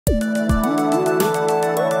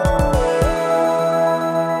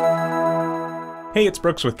Hey, it's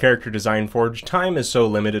Brooks with Character Design Forge. Time is so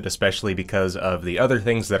limited, especially because of the other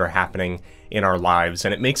things that are happening in our lives,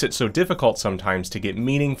 and it makes it so difficult sometimes to get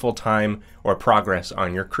meaningful time or progress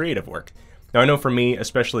on your creative work. Now, I know for me,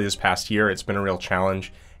 especially this past year, it's been a real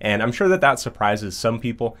challenge, and I'm sure that surprises some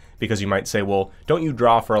people because you might say, well, don't you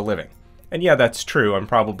draw for a living? And yeah, that's true. I'm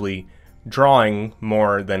probably drawing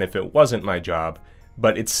more than if it wasn't my job,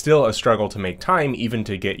 but it's still a struggle to make time even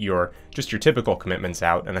to get your typical commitments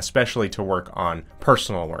out, and especially to work on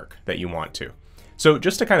personal work that you want to. So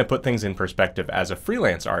just to kind of put things in perspective, as a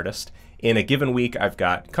freelance artist, in a given week I've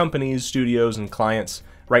got companies, studios, and clients.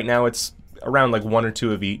 Right now it's around like one or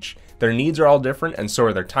two of each. Their needs are all different, and so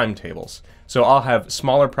are their timetables. So I'll have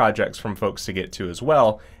smaller projects from folks to get to as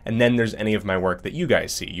well, and then there's any of my work that you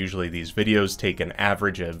guys see. Usually these videos take an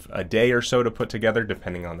average of a day or so to put together,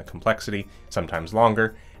 depending on the complexity, sometimes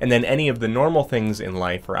longer. And then any of the normal things in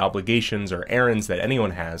life or obligations or errands that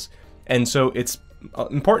anyone has. And so it's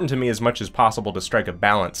important to me as much as possible to strike a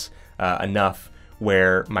balance enough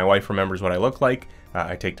where my wife remembers what I look like,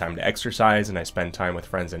 I take time to exercise, and I spend time with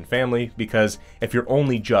friends and family, because if you're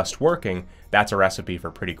only just working, that's a recipe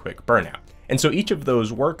for pretty quick burnout. And so each of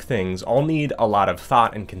those work things all need a lot of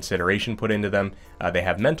thought and consideration put into them. They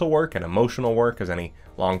have mental work and emotional work, as any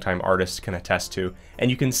longtime artist can attest to.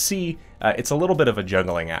 And you can see it's a little bit of a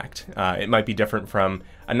juggling act. It might be different from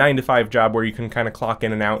a 9-to-5 job where you can kind of clock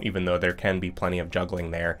in and out, even though there can be plenty of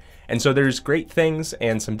juggling there. And so there's great things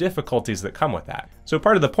and some difficulties that come with that. So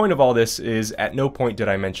part of the point of all this is at no point did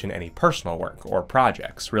I mention any personal work or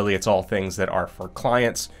projects. Really, it's all things that are for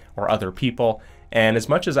clients or other people. And as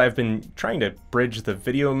much as I've been trying to bridge the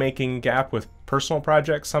video making gap with personal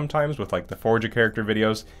projects sometimes, with like the Forge a Character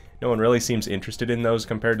videos, no one really seems interested in those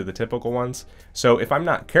compared to the typical ones. So if I'm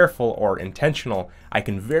not careful or intentional, I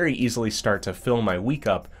can very easily start to fill my week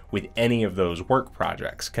up with any of those work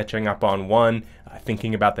projects, catching up on one,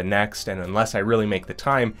 thinking about the next, and unless I really make the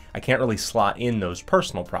time, I can't really slot in those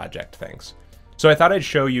personal project things. So I thought I'd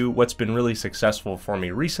show you what's been really successful for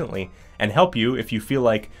me recently and help you if you feel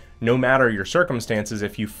like, no matter your circumstances,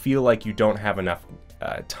 if you feel like you don't have enough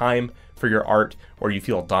time for your art, or you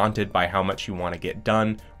feel daunted by how much you want to get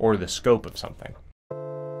done or the scope of something.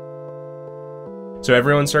 So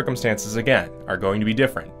everyone's circumstances, again, are going to be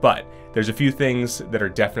different, but there's a few things that are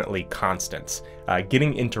definitely constants.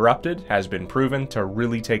 Getting interrupted has been proven to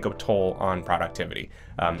really take a toll on productivity.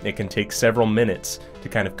 It can take several minutes to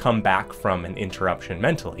kind of come back from an interruption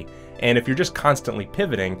mentally. And if you're just constantly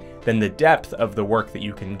pivoting, then the depth of the work that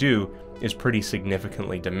you can do is pretty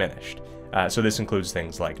significantly diminished. So this includes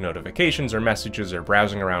things like notifications or messages or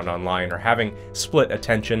browsing around online or having split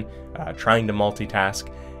attention, trying to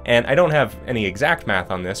multitask. And I don't have any exact math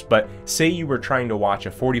on this, but say you were trying to watch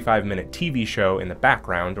a 45-minute TV show in the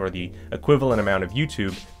background, or the equivalent amount of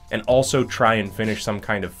YouTube, and also try and finish some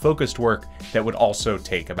kind of focused work that would also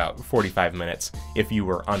take about 45 minutes if you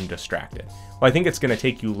were undistracted. Well, I think it's going to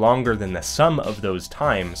take you longer than the sum of those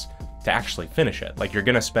times to actually finish it. Like, you're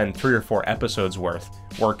going to spend 3 or 4 episodes worth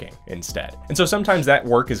working instead. And so sometimes that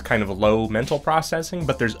work is kind of low mental processing,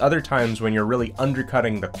 but there's other times when you're really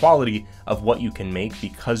undercutting the quality of what you can make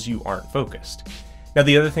because you aren't focused. Now,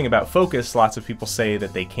 the other thing about focus, lots of people say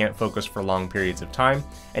that they can't focus for long periods of time.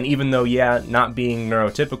 And even though, yeah, not being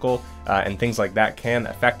neurotypical and things like that can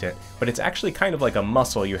affect it, but it's actually kind of like a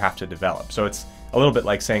muscle you have to develop. So it's a little bit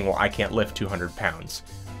like saying, well, I can't lift 200 pounds.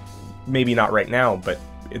 Maybe not right now, but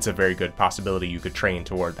it's a very good possibility you could train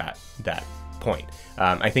toward that point.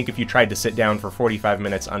 I think if you tried to sit down for 45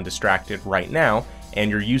 minutes undistracted right now, and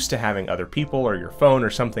you're used to having other people or your phone or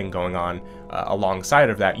something going on alongside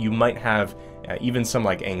of that, you might have even some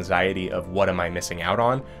like anxiety of what am I missing out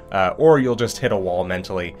on, or you'll just hit a wall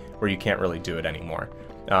mentally where you can't really do it anymore.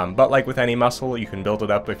 But like with any muscle, you can build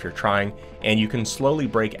it up if you're trying, and you can slowly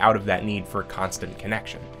break out of that need for constant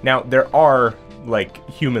connection. Now, there are like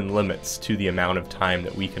human limits to the amount of time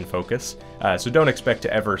that we can focus, so don't expect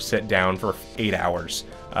to ever sit down for 8 hours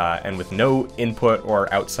and with no input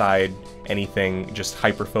or outside anything, just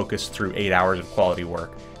hyper-focused through 8 hours of quality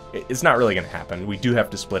work. It's not really going to happen. We do have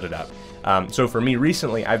to split it up. So for me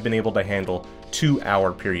recently, I've been able to handle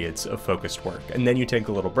 2-hour periods of focused work, and then you take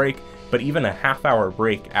a little break, but even a half-hour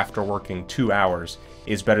break after working 2 hours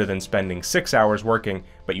is better than spending 6 hours working,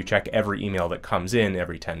 but you check every email that comes in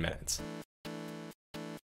every 10 minutes.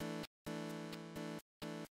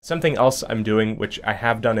 Something else I'm doing, which I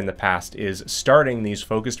have done in the past, is starting these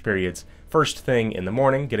focused periods first thing in the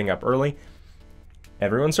morning, getting up early.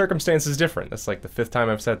 Everyone's circumstance is different. That's like the 5th time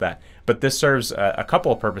I've said that. But this serves a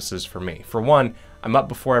couple of purposes for me. For one, I'm up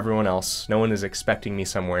before everyone else. No one is expecting me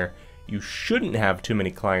somewhere. You shouldn't have too many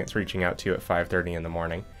clients reaching out to you at 5:30 in the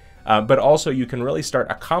morning. But also you can really start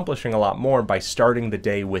accomplishing a lot more by starting the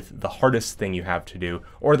day with the hardest thing you have to do,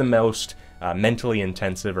 or the most mentally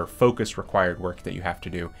intensive or focus required work that you have to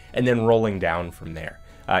do, and then rolling down from there.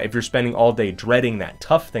 If you're spending all day dreading that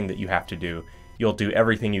tough thing that you have to do, you'll do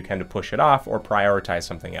everything you can to push it off or prioritize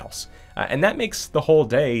something else. And that makes the whole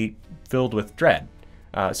day filled with dread.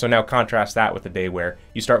 So now contrast that with a day where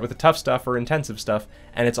you start with the tough stuff or intensive stuff,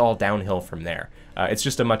 and it's all downhill from there. It's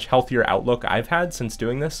just a much healthier outlook I've had since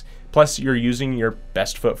doing this. Plus, you're using your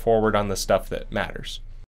best foot forward on the stuff that matters.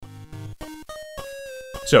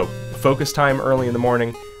 So, focus time early in the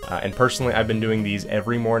morning, and personally I've been doing these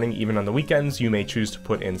every morning, even on the weekends. You may choose to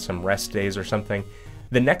put in some rest days or something.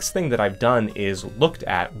 The next thing that I've done is looked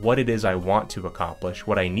at what it is I want to accomplish,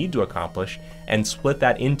 what I need to accomplish, and split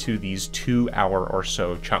that into these 2-hour or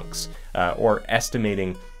so chunks, or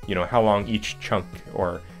estimating, how long each chunk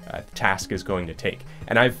or task is going to take.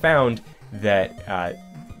 And I've found that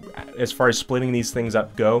as far as splitting these things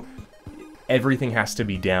up go, everything has to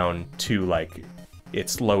be down to like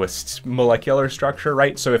its lowest molecular structure,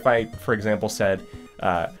 right? So if I, for example, said,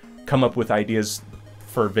 come up with ideas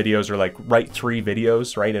for videos, or like write 3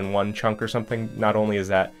 videos, right, in one chunk or something, not only is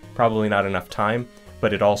that probably not enough time,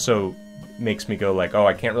 but it also makes me go like, oh,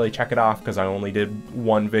 I can't really check it off because I only did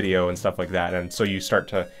 1 video and stuff like that. And so you start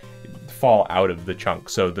to fall out of the chunk.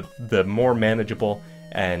 So the more manageable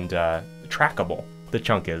and trackable the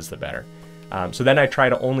chunk is, the better. So then I try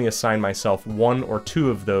to only assign myself 1 or 2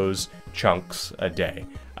 of those chunks a day,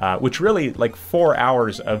 which really, like 4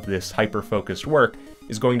 hours of this hyper-focused work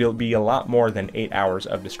is going to be a lot more than 8 hours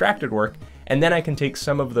of distracted work, and then I can take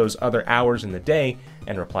some of those other hours in the day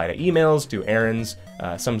and reply to emails, do errands,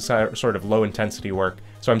 some sort of low-intensity work.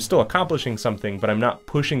 So I'm still accomplishing something, but I'm not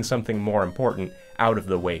pushing something more important out of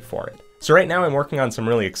the way for it. So right now I'm working on some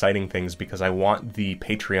really exciting things because I want the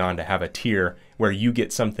Patreon to have a tier where you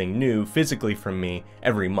get something new physically from me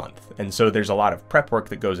every month. And so there's a lot of prep work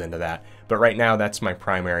that goes into that, but right now that's my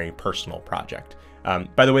primary personal project.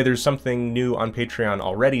 By the way, there's something new on Patreon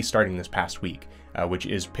already starting this past week, which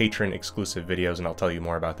is patron exclusive videos, and I'll tell you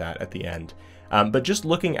more about that at the end. But just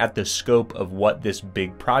looking at the scope of what this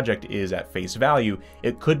big project is at face value,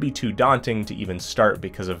 it could be too daunting to even start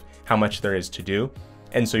because of how much there is to do,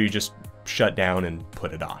 and so you just shut down and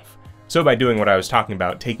put it off. So by doing what I was talking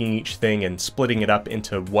about, taking each thing and splitting it up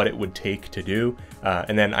into what it would take to do,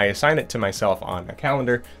 and then I assign it to myself on a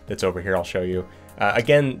calendar that's over here, I'll show you.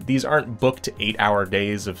 Again, these aren't booked 8-hour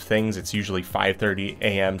days of things. It's usually 5:30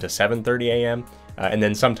 a.m. to 7:30 a.m. And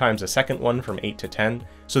then sometimes a second one from 8 to 10.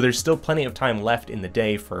 So there's still plenty of time left in the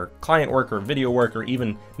day for client work or video work or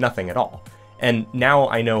even nothing at all. And now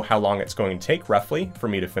I know how long it's going to take roughly for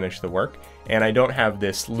me to finish the work, and I don't have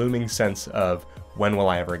this looming sense of when will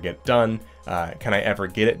I ever get done? Can I ever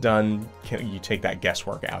get it done? Can you take that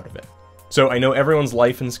guesswork out of it? So I know everyone's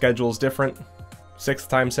life and schedule is different. 6th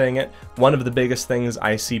time saying it. One of the biggest things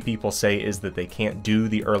I see people say is that they can't do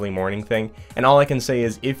the early morning thing. And all I can say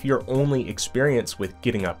is if your only experience with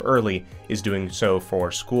getting up early is doing so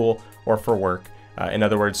for school or for work, in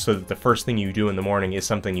other words, so that the first thing you do in the morning is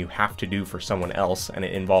something you have to do for someone else and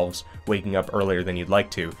it involves waking up earlier than you'd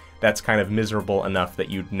like to, that's kind of miserable enough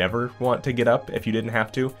that you'd never want to get up if you didn't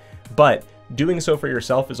have to. But doing so for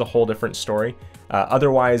yourself is a whole different story.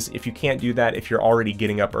 Otherwise, if you can't do that, if you're already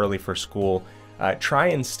getting up early for school, try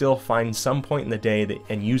and still find some point in the day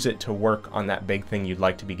and use it to work on that big thing you'd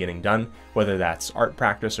like to be getting done, whether that's art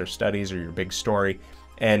practice or studies or your big story,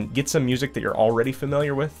 and get some music that you're already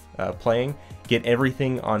familiar with playing. Get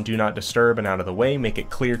everything on Do Not Disturb and out of the way. Make it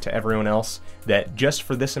clear to everyone else that just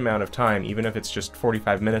for this amount of time, even if it's just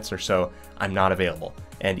 45 minutes or so, I'm not available,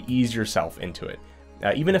 and ease yourself into it.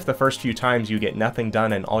 Even if the first few times you get nothing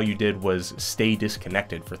done and all you did was stay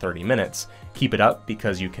disconnected for 30 minutes, keep it up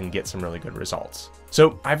because you can get some really good results.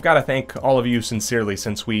 So I've got to thank all of you sincerely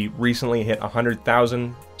since we recently hit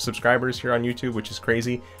 100,000 subscribers here on YouTube, which is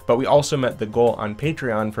crazy, but we also met the goal on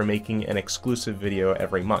Patreon for making an exclusive video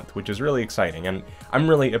every month, which is really exciting, and I'm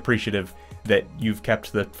really appreciative that you've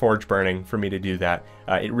kept the forge burning for me to do that.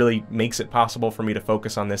 It really makes it possible for me to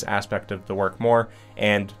focus on this aspect of the work more,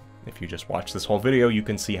 and if you just watch this whole video, you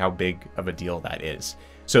can see how big of a deal that is.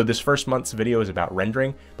 So this first month's video is about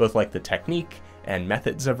rendering, both like the technique and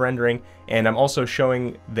methods of rendering, and I'm also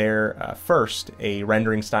showing there first a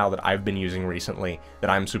rendering style that I've been using recently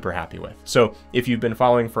that I'm super happy with. So if you've been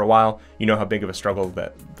following for a while, you know how big of a struggle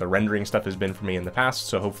that the rendering stuff has been for me in the past,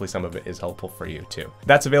 so hopefully some of it is helpful for you too.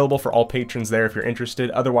 That's available for all patrons there if you're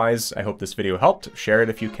interested. Otherwise, I hope this video helped. Share it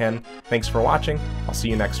if you can. Thanks for watching. I'll see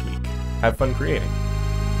you next week. Have fun creating.